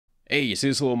Hey, you see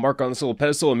this little mark on this little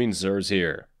pedestal? It means Xur's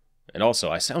here. And also,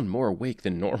 I sound more awake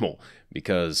than normal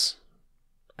because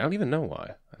I don't even know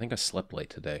why. I think I slept late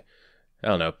today. I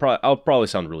don't know. I'll probably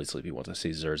sound really sleepy once I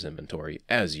see Xur's inventory,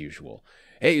 as usual.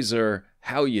 Hey, Xur,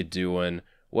 how you doing?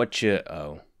 What you...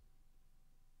 Oh.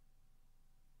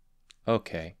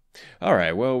 Okay.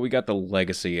 Alright, well, we got the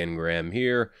Legacy Engram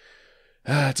here.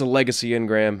 It's a Legacy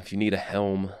Engram. If you need a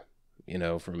helm,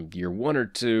 from year 1 or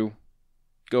 2,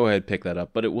 go ahead, pick that up,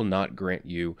 but it will not grant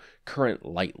you current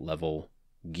light level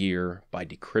gear by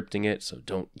decrypting it, so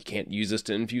you can't use this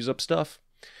to infuse up stuff.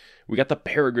 We got the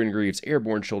Peregrine Greaves.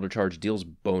 Airborne shoulder charge deals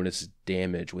bonus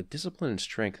damage with discipline and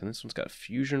strength, and this one's got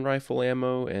fusion rifle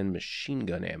ammo and machine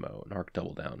gun ammo, and arc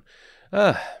double down.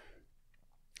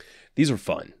 These are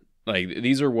fun.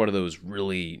 These are one of those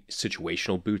really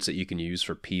situational boots that you can use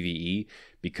for PvE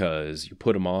because you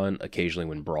put them on occasionally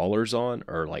when Brawler's on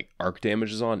or arc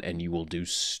damage is on, and you will do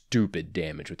stupid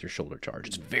damage with your shoulder charge.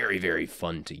 It's very, very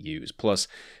fun to use. Plus,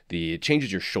 it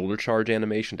changes your shoulder charge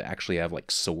animation to actually have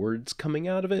swords coming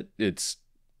out of it. It's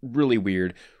really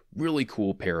weird, really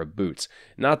cool pair of boots.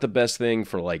 Not the best thing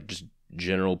for just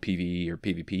general PvE or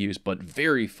PvP use, but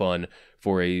very fun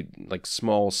for a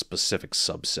small specific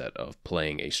subset of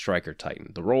playing a Striker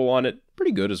Titan. The roll on it,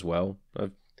 pretty good as well.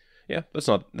 Yeah, that's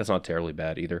not terribly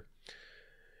bad either.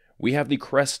 We have the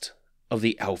Crest of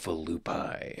the Alpha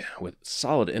Lupi with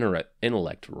solid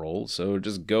intellect roll, so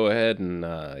just go ahead and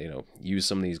use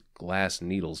some of these glass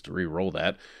needles to re-roll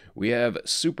that. We have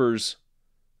Supers.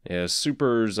 Yeah,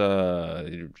 Supers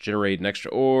generate an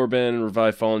extra orb and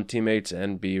revive fallen teammates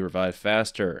and be revived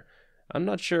faster. I'm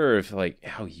not sure if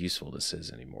how useful this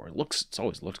is anymore. It's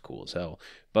always looked cool as hell,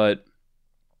 but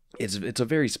it's a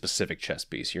very specific chess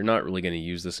piece. You're not really going to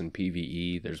use this in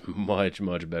PvE. There's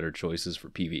much better choices for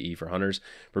PvE for hunters.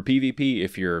 For PvP,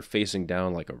 if you're facing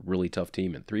down a really tough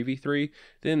team in 3v3,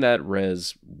 then that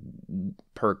res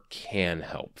perk can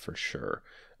help for sure.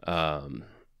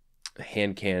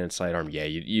 Hand cannon, sidearm, yeah,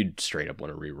 you'd straight up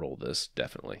want to re-roll this,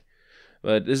 definitely.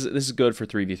 But this is good for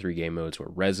 3v3 game modes where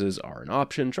reses are an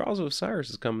option. Trials of Osiris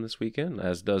is coming this weekend,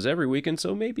 as does every weekend,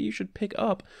 so maybe you should pick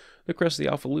up the Crest of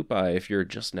the Alpha Lupi if you're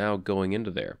just now going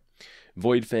into there.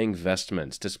 Void Fang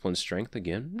Vestments, Discipline Strength,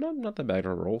 again, not that bad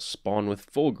of a roll. Spawn with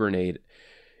full grenade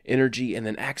energy, and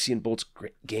then Axion Bolts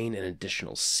gain an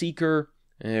additional Seeker.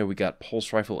 And we got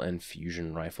Pulse Rifle and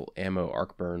Fusion Rifle ammo,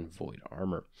 Arc Burn, Void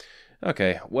Armor.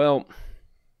 Okay, well,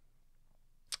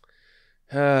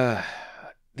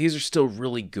 these are still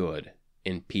really good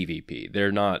in PvP.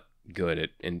 They're not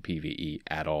good in PvE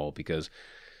at all because,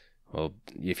 well,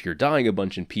 if you're dying a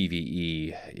bunch in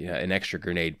PvE, an extra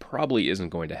grenade probably isn't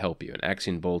going to help you. And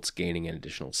Axion Bolts gaining an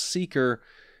additional Seeker,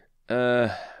 it's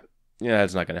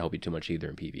not going to help you too much either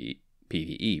in PvE.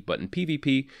 But in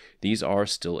PvP, these are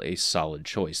still a solid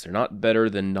choice. They're not better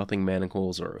than Nothing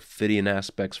Manacles or Ophidian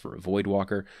Aspects for a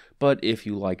Voidwalker, but if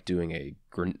you like doing a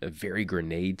very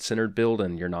grenade-centered build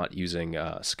and you're not using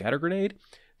Scatter Grenade,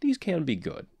 these can be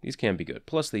good.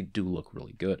 Plus, they do look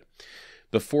really good.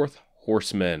 The Fourth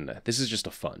Horseman. This is just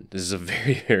this is a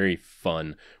very, very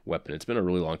fun weapon. It's been a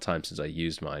really long time since I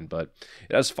used mine, but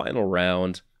it has Final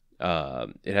Round.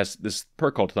 It has this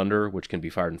perk called Thunder, which can be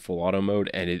fired in full auto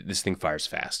mode, and this thing fires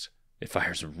fast. It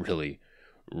fires really,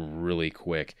 really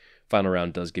quick. Final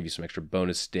Round does give you some extra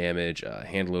bonus damage.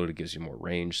 Hand loaded gives you more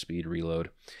range, speed, reload.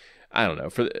 I don't know.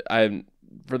 For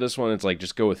this one, it's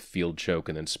just go with Field Choke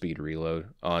and then speed reload.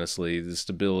 Honestly, the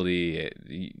stability,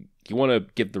 you want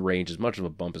to give the range as much of a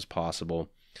bump as possible,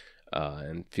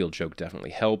 and Field Choke definitely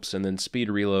helps. And then speed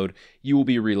reload, you will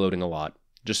be reloading a lot.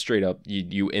 Just straight up,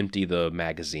 you empty the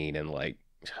magazine in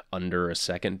under a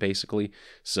second, basically.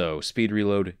 So speed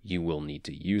reload, you will need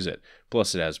to use it.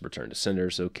 Plus, it has Return to Sender,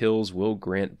 so kills will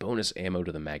grant bonus ammo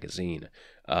to the magazine.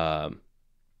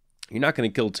 You're not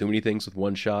going to kill too many things with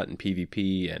one shot in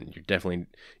PvP, and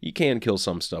you can kill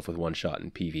some stuff with one shot in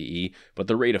PvE, but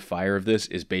the rate of fire of this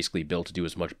is basically built to do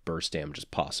as much burst damage as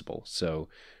possible. So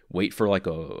wait for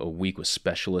a week with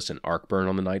Specialist and Arc Burn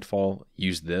on the Nightfall,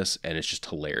 use this, and it's just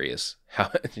hilarious.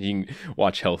 How you can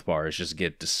watch health bars just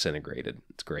get disintegrated.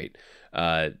 It's great.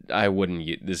 I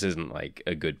wouldn't this isn't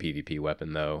a good PvP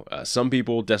weapon though. Some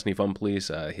people, Destiny Fun Police,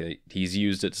 he's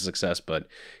used it to success, but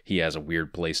he has a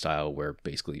weird playstyle where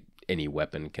basically any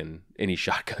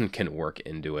shotgun can work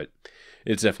into it.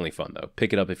 It's definitely fun though.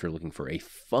 Pick it up if you're looking for a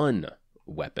fun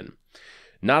weapon.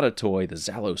 Not a toy, the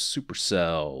Zalo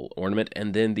Supercell ornament,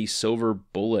 and then the Silver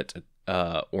Bullet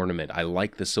ornament. I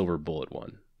like the Silver Bullet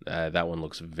one. That one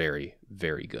looks very,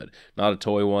 very good. Not a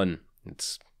toy one.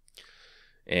 It's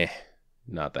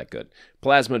not that good.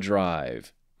 Plasma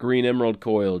Drive. Green Emerald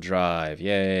Coil Drive.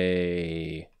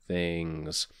 Yay.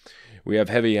 things. We have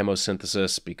heavy ammo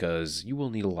synthesis because you will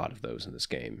need a lot of those in this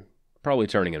game. Probably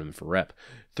turning them in for rep.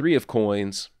 3 of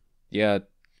coins. Yeah,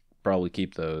 probably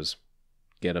keep those.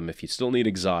 Get them if you still need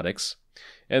exotics.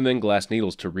 And then glass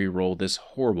needles to re-roll this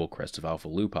horrible Crest of Alpha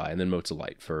Lupi. And then Motes of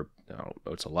Light for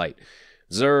Motes of Light.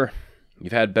 Xur,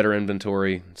 you've had better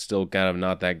inventory. Still kind of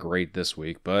not that great this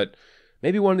week, but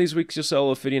maybe one of these weeks you'll sell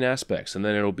Ophidian Aspects, and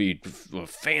then it'll be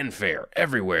fanfare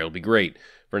everywhere. It'll be great.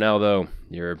 For now, though,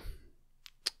 you're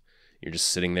just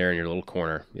sitting there in your little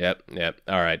corner. Yep.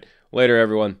 All right. Later,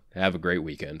 everyone. Have a great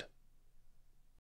weekend.